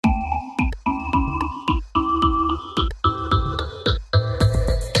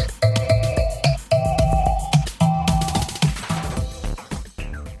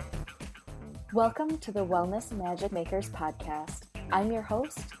Welcome to the Wellness Magic Makers podcast. I'm your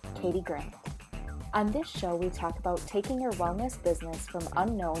host, Katie Grant. On this show, we talk about taking your wellness business from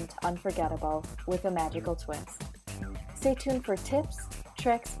unknown to unforgettable with a magical twist. Stay tuned for tips,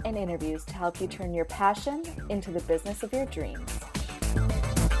 tricks, and interviews to help you turn your passion into the business of your dreams.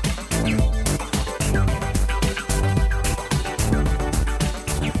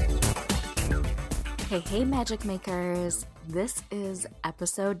 Hey, Magic Makers. This is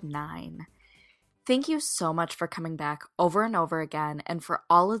episode 9. Thank you so much for coming back over and over again and for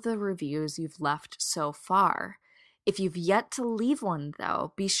all of the reviews you've left so far. If you've yet to leave one,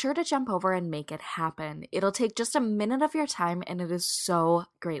 though, be sure to jump over and make it happen. It'll take just a minute of your time, and it is so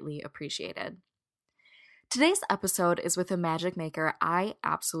greatly appreciated. Today's episode is with a magic maker I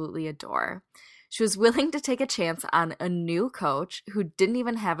absolutely adore. She was willing to take a chance on a new coach who didn't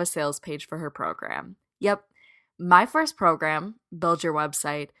even have a sales page for her program. Yep, my first program, Build Your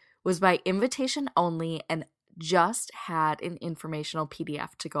Website, was by invitation only and just had an informational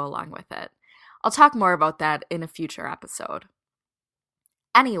PDF to go along with it. I'll talk more about that in a future episode.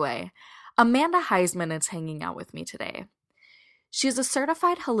 Anyway, Amanda Heisman is hanging out with me today. She is a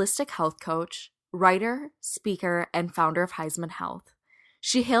certified holistic health coach, writer, speaker, and founder of Heisman Health.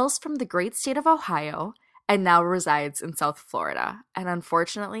 She hails from the great state of Ohio and now resides in South Florida, and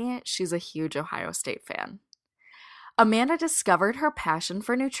unfortunately, she's a huge Ohio State fan. Amanda discovered her passion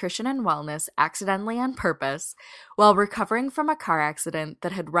for nutrition and wellness accidentally on purpose while recovering from a car accident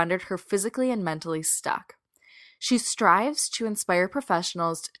that had rendered her physically and mentally stuck. She strives to inspire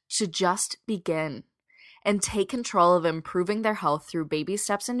professionals to just begin and take control of improving their health through baby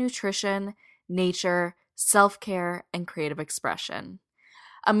steps in nutrition, nature, self-care, and creative expression.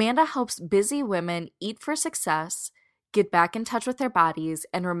 Amanda helps busy women eat for success, get back in touch with their bodies,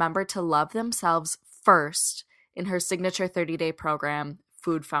 and remember to love themselves first in her signature 30-day program,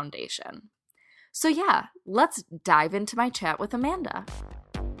 Food Foundation. So yeah, let's dive into my chat with Amanda.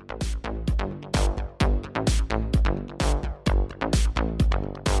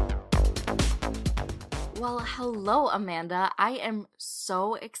 Well, hello, Amanda. I am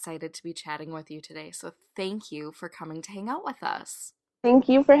so excited to be chatting with you today, so thank you for coming to hang out with us. Thank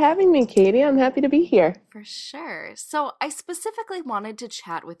you for having me, Katie. I'm happy to be here. For sure. So I specifically wanted to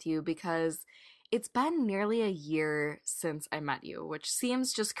chat with you because it's been nearly a year since I met you, which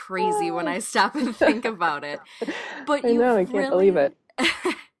seems just crazy when I stop and think about it. But I can't believe it.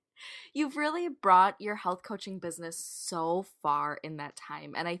 You've really brought your health coaching business so far in that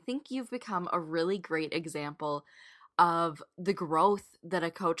time. And I think you've become a really great example of the growth that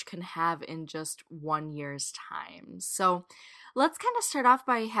a coach can have in just 1 year's time. So let's kind of start off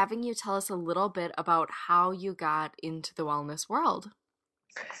by having you tell us a little bit about how you got into the wellness world.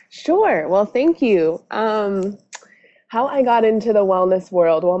 Sure. Well, thank you. How I got into the wellness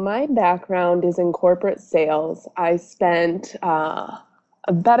world. Well, my background is in corporate sales. I spent a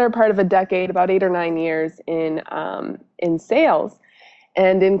better part of a decade, about 8 or 9 years in sales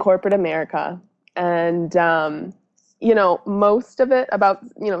and in corporate America. And, most of it, about,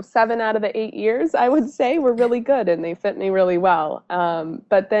 7 out of the 8 years, I would say, were really good and they fit me really well.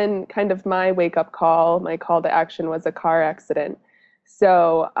 But then kind of my wake-up call, my call to action was a car accident.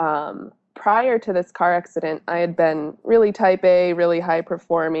 So prior to this car accident, I had been really type A, really high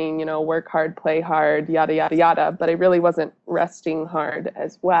performing, work hard, play hard, yada, yada, yada, but I really wasn't resting hard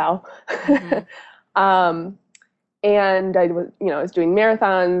as well. Mm-hmm. And I was doing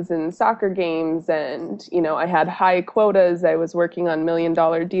marathons and soccer games and, I had high quotas. I was working on $1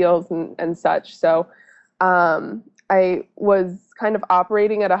 million deals and such. So I was kind of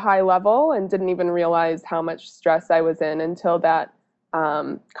operating at a high level and didn't even realize how much stress I was in until that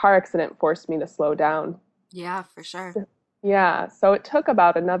car accident forced me to slow down. Yeah, for sure. So it took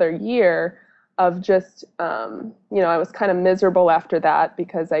about another year of just, I was kind of miserable after that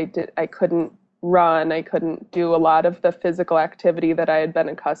because I couldn't run. I couldn't do a lot of the physical activity that I had been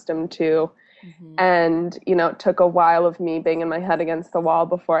accustomed to. Mm-hmm. And, it took a while of me banging my head against the wall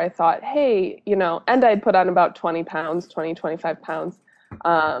before I thought, hey, and I'd put on about 25 pounds.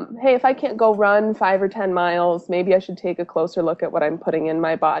 Hey, if I can't go run 5 or 10 miles, maybe I should take a closer look at what I'm putting in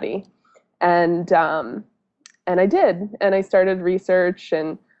my body. And I did. And I started research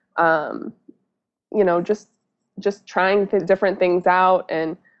and, just trying different things out.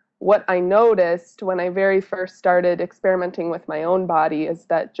 And what I noticed when I very first started experimenting with my own body is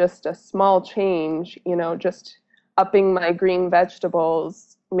that just a small change, just upping my green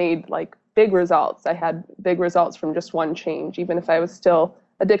vegetables made like big results. I had big results from just one change, even if I was still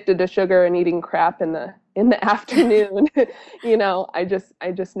addicted to sugar and eating crap in the afternoon. I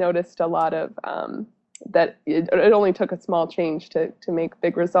just noticed a lot of that it only took a small change to make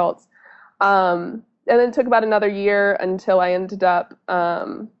big results. And then it took about another year until I ended up,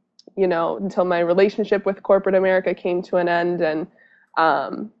 until my relationship with corporate America came to an end, and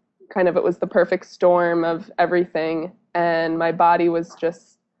um, kind of it was the perfect storm of everything. And my body was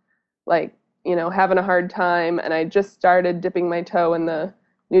just like, having a hard time. And I just started dipping my toe in the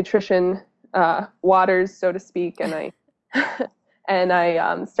nutrition waters, so to speak. And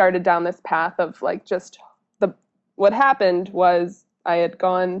I started down this path of like just the what happened was I had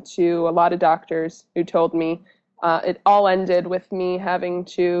gone to a lot of doctors who told me it all ended with me having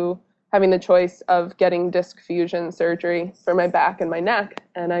the choice of getting disc fusion surgery for my back and my neck.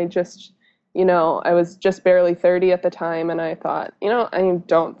 And I was just barely 30 at the time, and I thought, I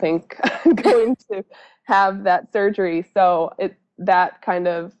don't think I'm going to have that surgery. So that kind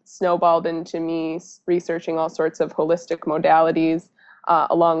of snowballed into me researching all sorts of holistic modalities,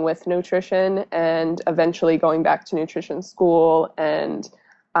 along with nutrition, and eventually going back to nutrition school. And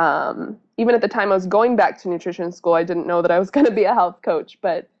even at the time I was going back to nutrition school, I didn't know that I was going to be a health coach,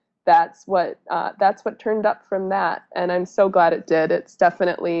 but that's what turned up from that, and I'm so glad it did. It's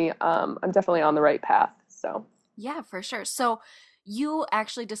definitely I'm definitely on the right path. So Yeah, for sure. So you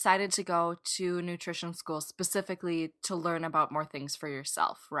actually decided to go to nutrition school specifically to learn about more things for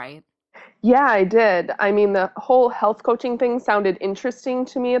yourself, right? yeah, I did. I mean, the whole health coaching thing sounded interesting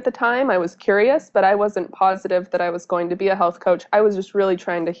to me at the time. I was curious, but I wasn't positive that I was going to be a health coach. I was just really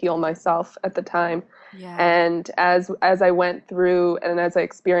trying to heal myself at the time. Yeah. And as I went through and as I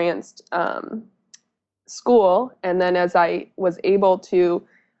experienced school, and then as I was able to,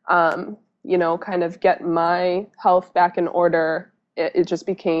 kind of get my health back in order,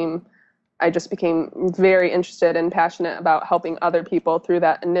 I just became very interested and passionate about helping other people through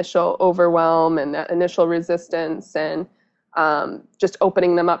that initial overwhelm and that initial resistance, and just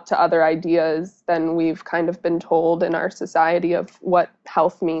opening them up to other ideas than we've kind of been told in our society of what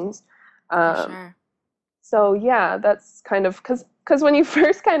health means. For Um, sure. so yeah, that's kind of because when you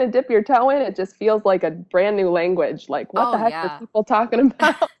first kind of dip your toe in, it just feels like a brand new language. Like, what Oh, the heck are yeah. people talking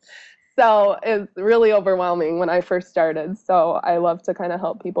about? So it's really overwhelming when I first started. So I love to kind of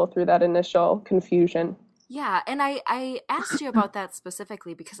help people through that initial confusion. Yeah, and I asked you about that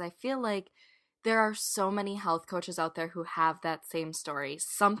specifically because I feel like there are so many health coaches out there who have that same story.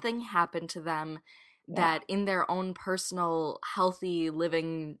 Something happened to them Yeah. that in their own personal healthy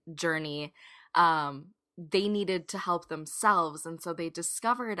living journey, they needed to help themselves, and so they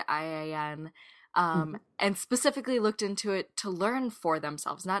discovered IAN, Mhm. and specifically looked into it to learn for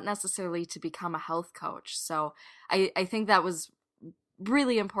themselves, not necessarily to become a health coach. So I think that was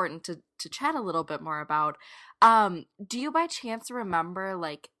really important to chat a little bit more about. Do you by chance remember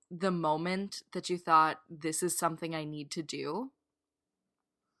like the moment that you thought this is something I need to do?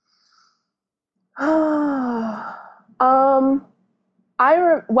 um,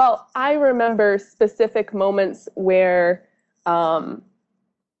 I remember specific moments where um,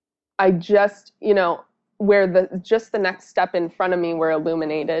 I just, where the next step in front of me were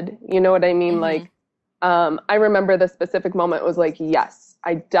illuminated. You know what I mean? Mm-hmm. Like, I remember the specific moment was like, yes,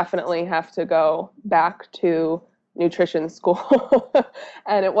 I definitely have to go back to nutrition school.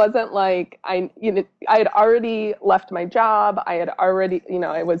 And it wasn't like I had already left my job. I had already,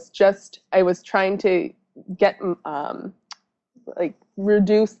 I was trying to get, like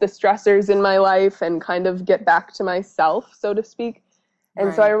reduce the stressors in my life and kind of get back to myself, so to speak.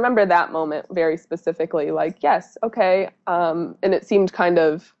 And so I Right. remember that moment very specifically, like, yes, okay. And it seemed kind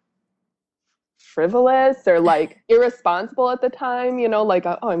of frivolous or like irresponsible at the time, like,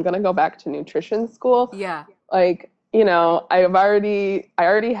 oh, I'm going to go back to nutrition school. Yeah. Like, I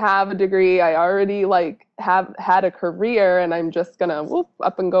already have a degree. I already like have had a career, and I'm just going to whoop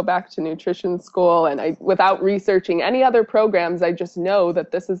up and go back to nutrition school. And without researching any other programs, I just know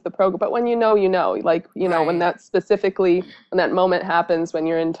that this is the program. But when like, when Right. when that moment happens, when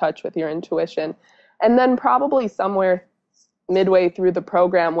you're in touch with your intuition. And then probably somewhere midway through the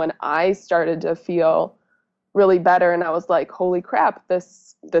program when I started to feel really better and I was like, holy crap,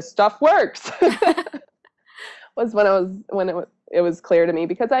 this stuff works. Was when it was clear to me,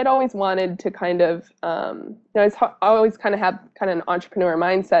 because I'd always wanted to kind of I always kind of have kind of an entrepreneur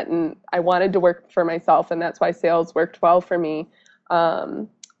mindset, and I wanted to work for myself, and that's why sales worked well for me.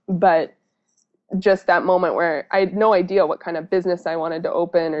 But just that moment where I had no idea what kind of business I wanted to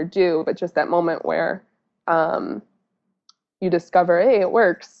open or do, but just that moment where um, you discover, hey, it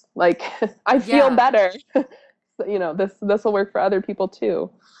works. Like I feel Yeah. better. This will work for other people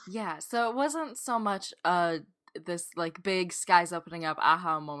too. Yeah. So it wasn't so much this like big skies opening up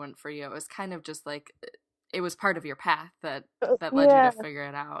aha moment for you. It was kind of just like it was part of your path that led you to Yeah. figure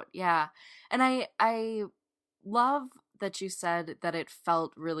it out. Yeah. And I love that you said that it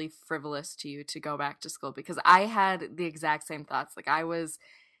felt really frivolous to you to go back to school, because I had the exact same thoughts. Like, I was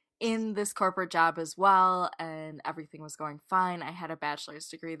in this corporate job as well, and everything was going fine. I had a bachelor's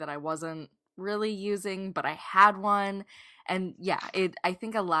degree that I wasn't really using, but I had one. And yeah, I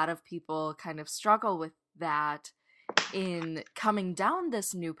think a lot of people kind of struggle with that in coming down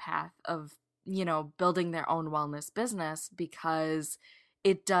this new path of, building their own wellness business, because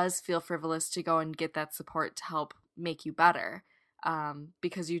it does feel frivolous to go and get that support to help make you better,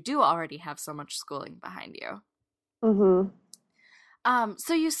 because you do already have so much schooling behind you. Mm-hmm.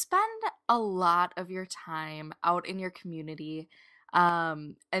 So you spend a lot of your time out in your community,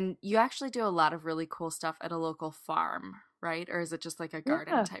 and you actually do a lot of really cool stuff at a local farm, right? Or is it just like a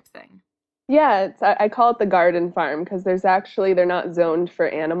garden Yeah. type thing? Yeah, I call it the garden farm because they're not zoned for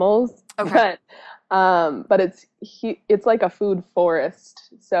animals, Okay. but it's like a food forest.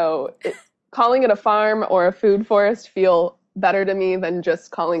 So calling it a farm or a food forest feel better to me than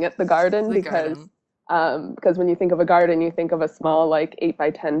just calling it the garden, The garden. because when you think of a garden, you think of a small like 8 by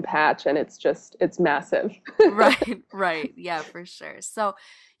 10 patch, and it's massive. Right, right. Yeah, for sure. So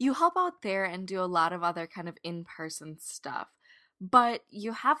you help out there and do a lot of other kind of in-person stuff. But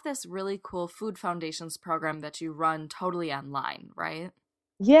you have this really cool Food Foundations program that you run totally online, right?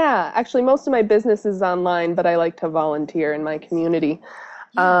 Yeah, actually, most of my business is online, but I like to volunteer in my community.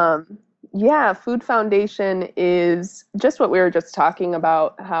 Yeah. Um, yeah, Food Foundation is just what we were just talking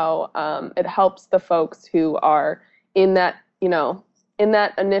about, how it helps the folks who are in that, in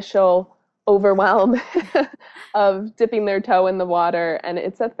that initial overwhelm of dipping their toe in the water. And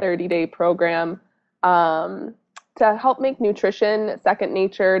it's a 30-day program um, to help make nutrition second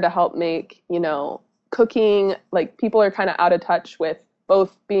nature, to help make, cooking, like people are kind of out of touch with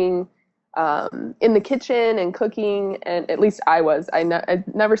both being in the kitchen and cooking, and at least I was. I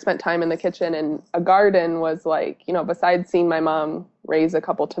never spent time in the kitchen, and a garden was like, besides seeing my mom raise a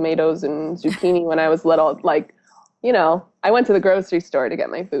couple tomatoes and zucchini when I was little, like, I went to the grocery store to get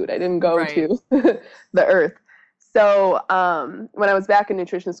my food. I didn't go Right. to the earth. So when I was back in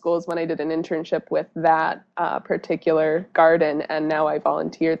nutrition school is when I did an internship with that particular garden, and now I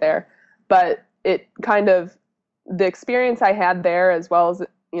volunteer there. But it kind of, the experience I had there, as well as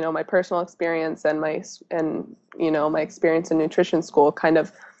my personal experience and my experience in nutrition school, kind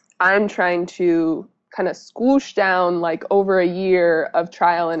of, I'm trying to kind of squoosh down like over a year of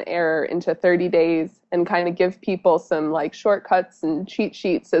trial and error into 30 days and kind of give people some like shortcuts and cheat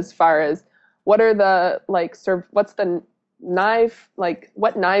sheets as far as what are the like what's the knife, like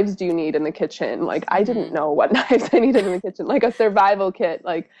what knives do you need in the kitchen? Like I didn't Mm-hmm. know what knives I needed in the kitchen, like a survival kit,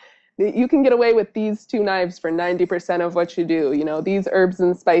 like you can get away with these two knives for 90% of what you do, these herbs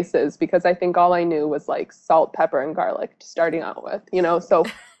and spices, because I think all I knew was like salt, pepper, and garlic starting out with, so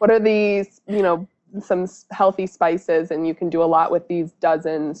what are these, some healthy spices, and you can do a lot with these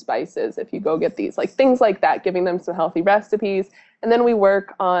dozen spices if you go get these, like things like that, giving them some healthy recipes. And then we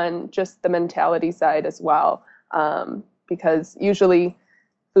work on just the mentality side as well, because usually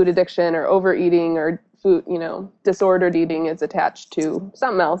food addiction or overeating or food, disordered eating is attached to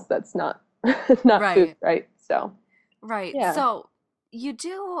something else that's not not food, Right. right? So, Right. yeah. So you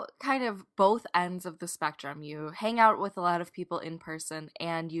do kind of both ends of the spectrum. You hang out with a lot of people in person,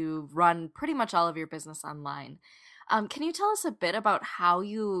 and you run pretty much all of your business online. Can you tell us a bit about how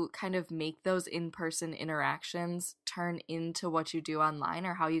you kind of make those in-person interactions turn into what you do online,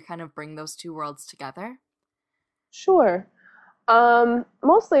 or how you kind of bring those two worlds together? Sure.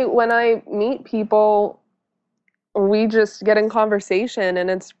 Mostly when I meet people, we just get in conversation and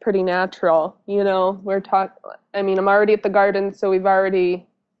it's pretty natural. I mean, I'm already at the garden, so we've already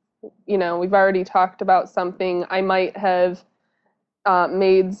talked about something. I might have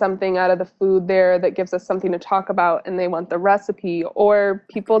made something out of the food there that gives us something to talk about, and they want the recipe, or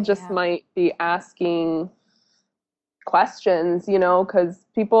people Okay, just yeah. might be asking questions, because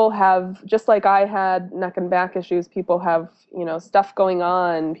people have, just like I had neck and back issues, people have, stuff going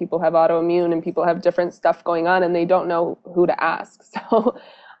on, people have autoimmune, and people have different stuff going on, and they don't know who to ask. So,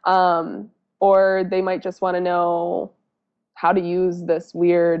 or they might just want to know how to use this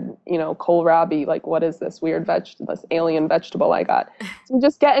weird, kohlrabi, like what is this weird this alien vegetable I got. So we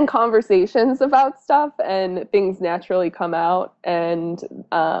just get in conversations about stuff and things naturally come out. And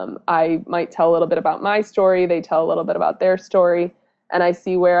I might tell a little bit about my story. They tell a little bit about their story. And I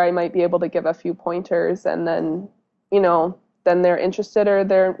see where I might be able to give a few pointers. And then, then they're interested, or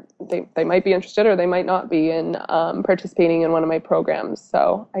they might be interested, or they might not be in participating in one of my programs.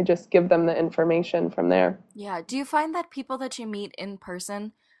 So I just give them the information from there. Yeah. Do you find that people that you meet in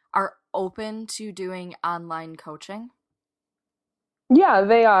person are open to doing online coaching? Yeah,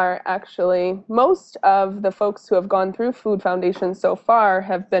 they are actually. Most of the folks who have gone through Food Foundation so far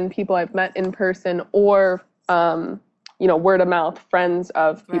have been people I've met in person or, word of mouth, friends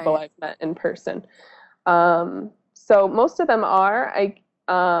of people Right. I've met in person. So most of them are.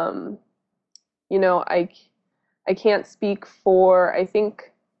 You know, I, I can't speak for, I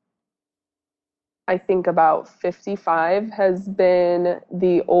think about 55 has been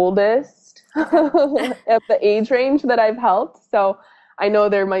the oldest Okay. at the age range that I've helped. So I know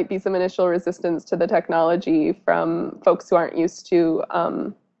there might be some initial resistance to the technology from folks who aren't used to,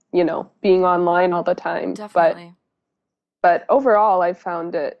 being online all the time. Definitely. But overall, I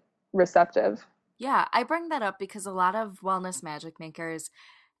found it receptive. Yeah, I bring that up because a lot of wellness magic makers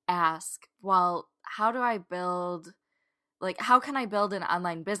ask, well, how do I build, like, how can I build an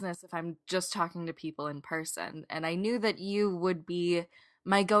online business if I'm just talking to people in person? And I knew that you would be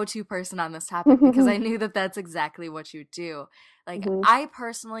my go-to person on this topic because I knew that that's exactly what you do. Like, Mhm, I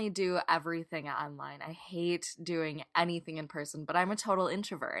personally do everything online. I hate doing anything in person, but I'm a total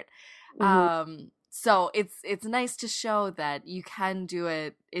introvert. mhm. So it's nice to show that you can do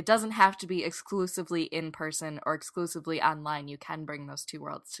it. It doesn't have to be exclusively in person or exclusively online. You can bring those two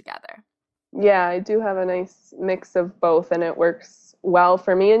worlds together. Yeah, I do have a nice mix of both, and it works well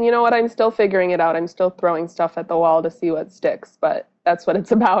for me. And you know what? I'm still figuring it out. I'm still throwing stuff at the wall to see what sticks, but that's what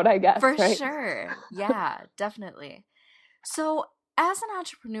it's about, I guess, For right? sure. Yeah, definitely. So, as an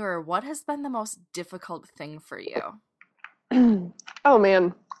entrepreneur, what has been the most difficult thing for you? Oh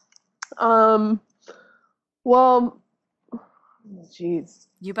man. Um, well, geez.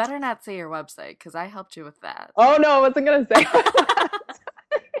 You better not say your website because I helped you with that. Oh no, I wasn't gonna say.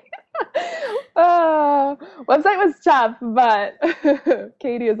 Website was tough, but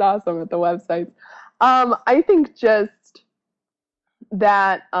Katie is awesome at the websites. I think just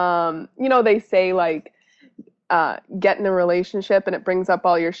that, they say like get in a relationship and it brings up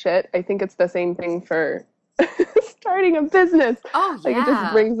all your shit. I think it's the same thing for starting a business. Oh, Like it just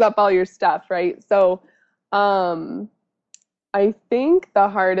yeah. brings up all your stuff, right? So, um, I think the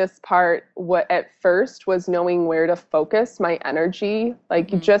hardest part what at first was knowing where to focus my energy.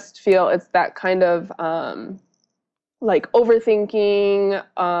 Like you Hmm. just feel it's that kind of like overthinking,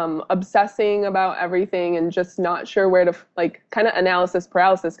 obsessing about everything and just not sure where to like kind of analysis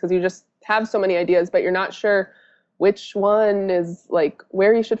paralysis because you just have so many ideas, but you're not sure which one is like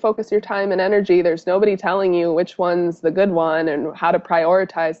where you should focus your time and energy. There's nobody telling you which one's the good one and how to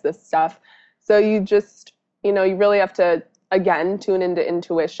prioritize this stuff. So you just, you really have to again tune into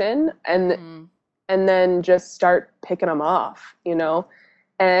intuition Hmm. and then just start picking them off,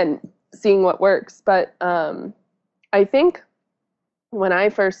 and seeing what works. But I think when I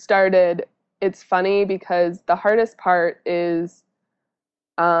first started, it's funny because the hardest part is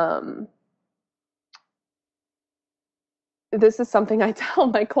um, this is something I tell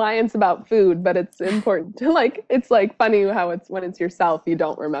my clients about food, but it's important to like, it's like funny how it's when it's yourself, you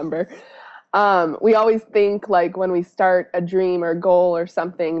don't remember. We always think like when we start a dream or goal or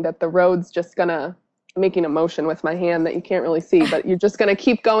something that the road's just gonna making a motion with my hand that you can't really see, but you're just gonna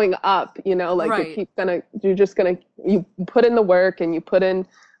keep going up, like Right. you're just gonna you put in the work and you put in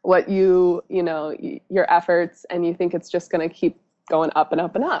what your efforts and you think it's just gonna keep going up and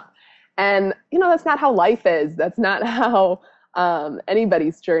up and up. And that's not how life is. That's not how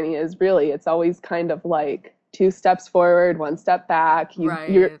anybody's journey is really. It's always kind of like two steps forward, one step back. You're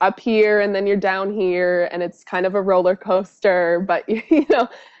Right. up here and then you're down here, and it's kind of a roller coaster. But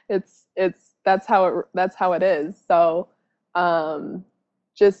it's that's how it is. So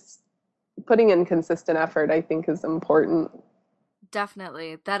just putting in consistent effort, I think, is important.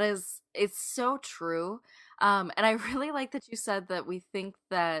 Definitely. It's so true. And I really like that you said that we think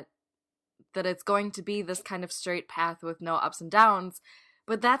that it's going to be this kind of straight path with no ups and downs,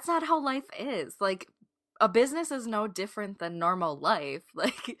 but that's not how life is. Like a business is no different than normal life.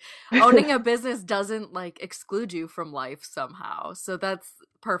 Like owning a business doesn't like exclude you from life somehow. So that's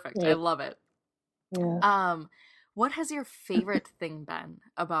perfect. I Right. love it. Yeah. Um what has your favorite thing been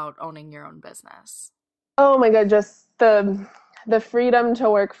about owning your own business? Oh my God, just the freedom to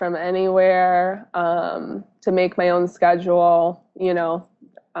work from anywhere, to make my own schedule,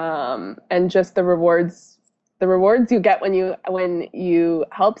 and just the rewards you get when you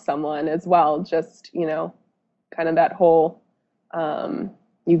help someone as well. Just, kind of that whole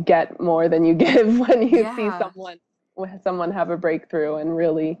you get more than you give when you see Yeah. someone have a breakthrough and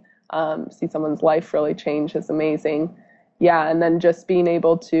really see someone's life really change is amazing. Yeah, and then just being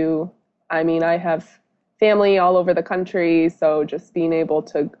able to, I mean, I have family all over the country, so just being able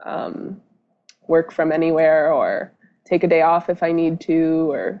to work from anywhere or take a day off if I need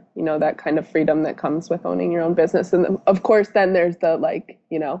to, or, that kind of freedom that comes with owning your own business. And then, of course, then there's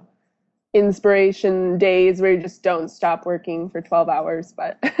the inspiration days where you just don't stop working for 12 hours,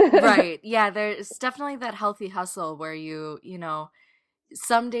 but Right. Yeah, there's definitely that healthy hustle where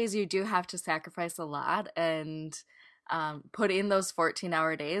some days you do have to sacrifice a lot and put in those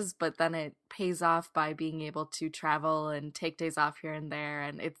 14-hour days, but then it pays off by being able to travel and take days off here and there,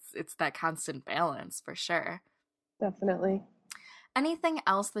 and it's that constant balance for sure. Definitely. Anything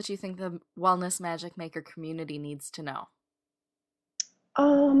else that you think the Wellness Magic Maker community needs to know?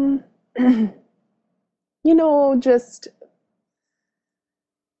 Um, you know, just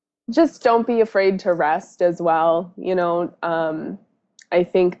don't be afraid to rest as well. I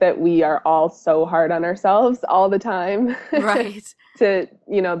think that we are all so hard on ourselves all the time. Right.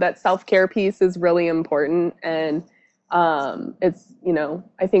 That self-care piece is really important. And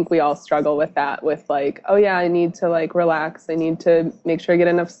I think we all struggle with that, with like, oh yeah, I need to like relax. I need to make sure I get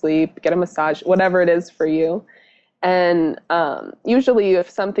enough sleep, get a massage, whatever it is for you. And usually if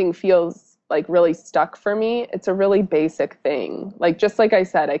something feels like really stuck for me, it's a really basic thing. Like, just like I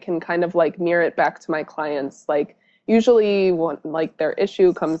said, I can kind of like mirror it back to my clients. Like, usually when like their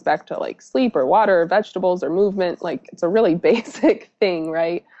issue comes back to like sleep or water or vegetables or movement, like it's a really basic thing,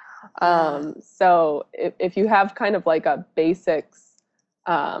 right? So if you have kind of like a basics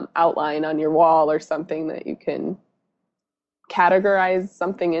outline on your wall or something that you can categorize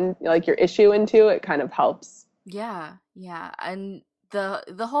something in, like your issue into, it kind of helps. Yeah, yeah. And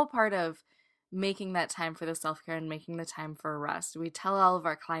the whole part of making that time for the self-care and making the time for rest, we tell all of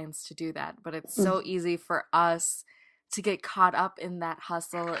our clients to do that, but it's so easy for us to get caught up in that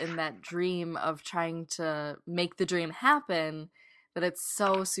hustle, in that dream of trying to make the dream happen, that it's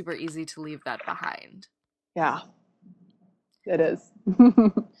so super easy to leave that behind. Yeah, it is.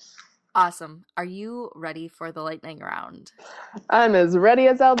 Awesome. Are you ready for the lightning round? I'm as ready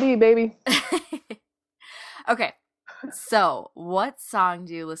as I'll be, baby. Okay. So, what song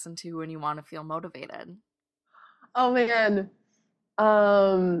do you listen to when you want to feel motivated? Oh man.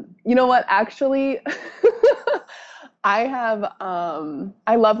 You know what? Actually,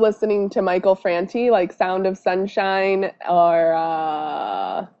 I love listening to Michael Franti, like Sound of Sunshine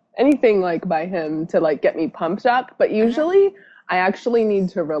or anything like by him to like get me pumped up. But usually I actually need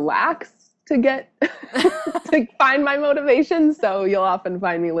to relax to get to find my motivation. So you'll often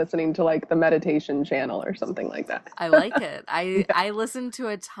find me listening to like the meditation channel or something like that. I like it. I listen to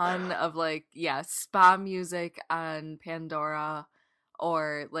a ton of like, spa music on Pandora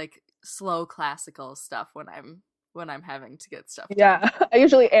or like slow classical stuff when I'm having to get stuff done. Yeah, I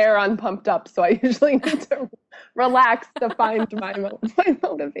usually err on pumped up, so I usually need to relax to find my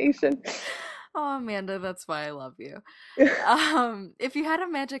motivation. Oh, Amanda, that's why I love you. If you had a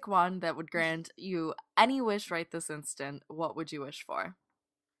magic wand that would grant you any wish right this instant, what would you wish for?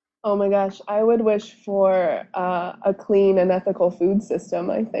 Oh my gosh, I would wish for a clean and ethical food system,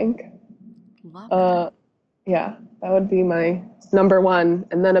 I think. Love it. Yeah, that would be my number one.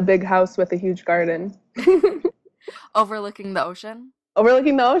 And then a big house with a huge garden. Overlooking the ocean?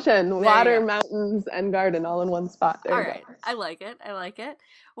 Overlooking the ocean, water, mountains, and garden all in one spot. There all you right. go. I like it. I like it.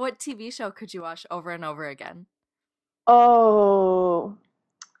 What TV show could you watch over and over again? Oh,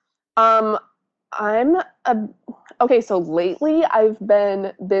 um, okay, so lately I've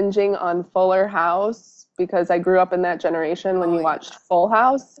been binging on Fuller House because I grew up in that generation when you watched Full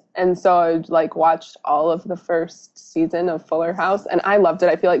House. And so I like watched all of the first season of Fuller House and I loved it.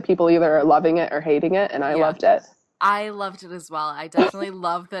 I feel like people either are loving it or hating it, and I loved it. I loved it as well. I definitely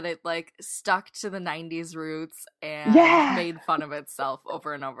loved that it like stuck to the 90s roots and made fun of itself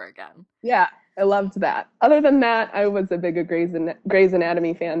over and over again. Yeah, I loved that. Other than that, I was a big Grey's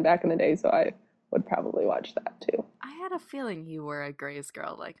Anatomy fan back in the day, so I would probably watch that too. I had a feeling you were a Grey's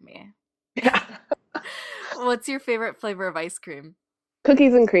girl like me. Yeah. What's your favorite flavor of ice cream?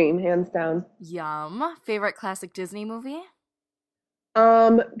 Cookies and cream, hands down. Yum. Favorite classic Disney movie?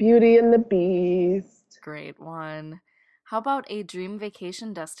 Beauty and the Beast. Great one. How about a dream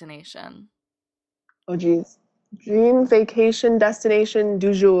vacation destination? Oh, geez. Dream vacation destination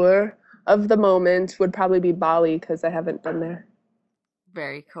du jour of the moment would probably be Bali because I haven't been there.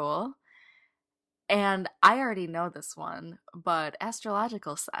 Very cool. And I already know this one, but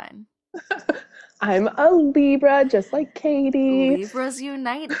astrological sign. I'm a Libra, just like Katie. Libras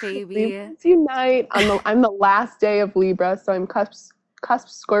unite, baby. Libras unite. I'm the last day of Libra, so I'm cusp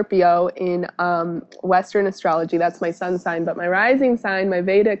Scorpio in Western astrology. That's my sun sign, but my rising sign, my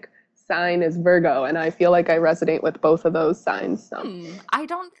Vedic sign is Virgo, and I feel like I resonate with both of those signs. So. I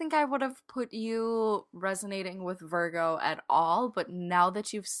don't think I would have put you resonating with Virgo at all, but now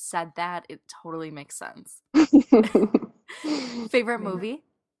that you've said that, it totally makes sense. Favorite movie?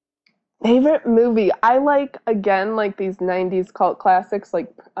 Favorite movie? I like, again, like these 90s cult classics,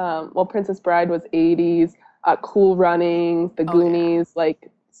 like, Princess Bride was 80s, Cool Runnings, The Goonies, like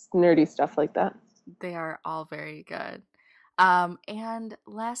nerdy stuff like that. They are all very good. And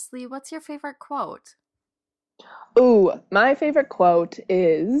lastly, what's your favorite quote? Ooh, my favorite quote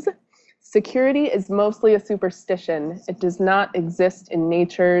is, "Security is mostly a superstition. It does not exist in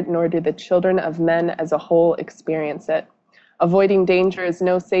nature, nor do the children of men as a whole experience it. Avoiding danger is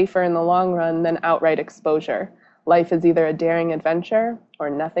no safer in the long run than outright exposure. Life is either a daring adventure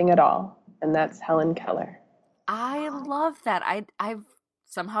or nothing at all." And that's Helen Keller. I love that. I've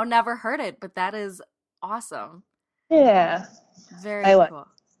somehow never heard it, but that is awesome. Yeah. Very cool.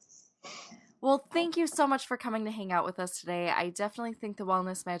 Well, thank you so much for coming to hang out with us today. I definitely think the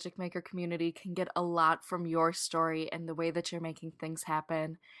Wellness Magic Maker community can get a lot from your story and the way that you're making things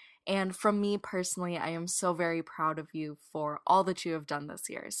happen. And from me personally, I am so very proud of you for all that you have done this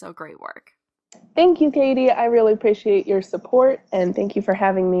year. So great work. Thank you, Katie. I really appreciate your support, and thank you for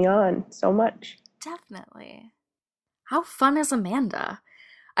having me on so much. Definitely. How fun is Amanda?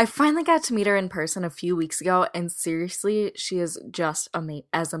 I finally got to meet her in person a few weeks ago, and seriously, she is just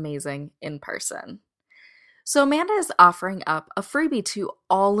as amazing in person. So Amanda is offering up a freebie to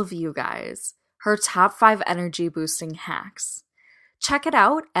all of you guys, her top 5 energy boosting hacks. Check it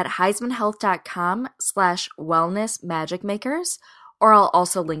out at heismanhealth.com/wellnessmagicmakers, or I'll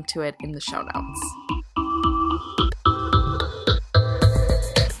also link to it in the show notes.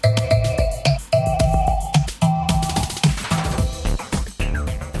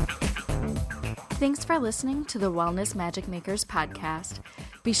 Thanks for listening to the Wellness Magic Makers podcast.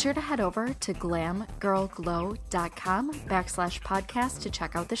 Be sure to head over to glamgirlglow.com/podcast to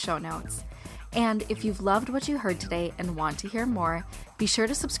check out the show notes. And if you've loved what you heard today and want to hear more, be sure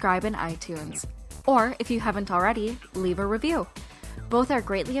to subscribe in iTunes. Or if you haven't already, leave a review. Both are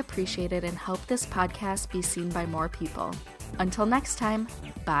greatly appreciated and help this podcast be seen by more people. Until next time,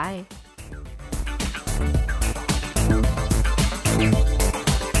 bye.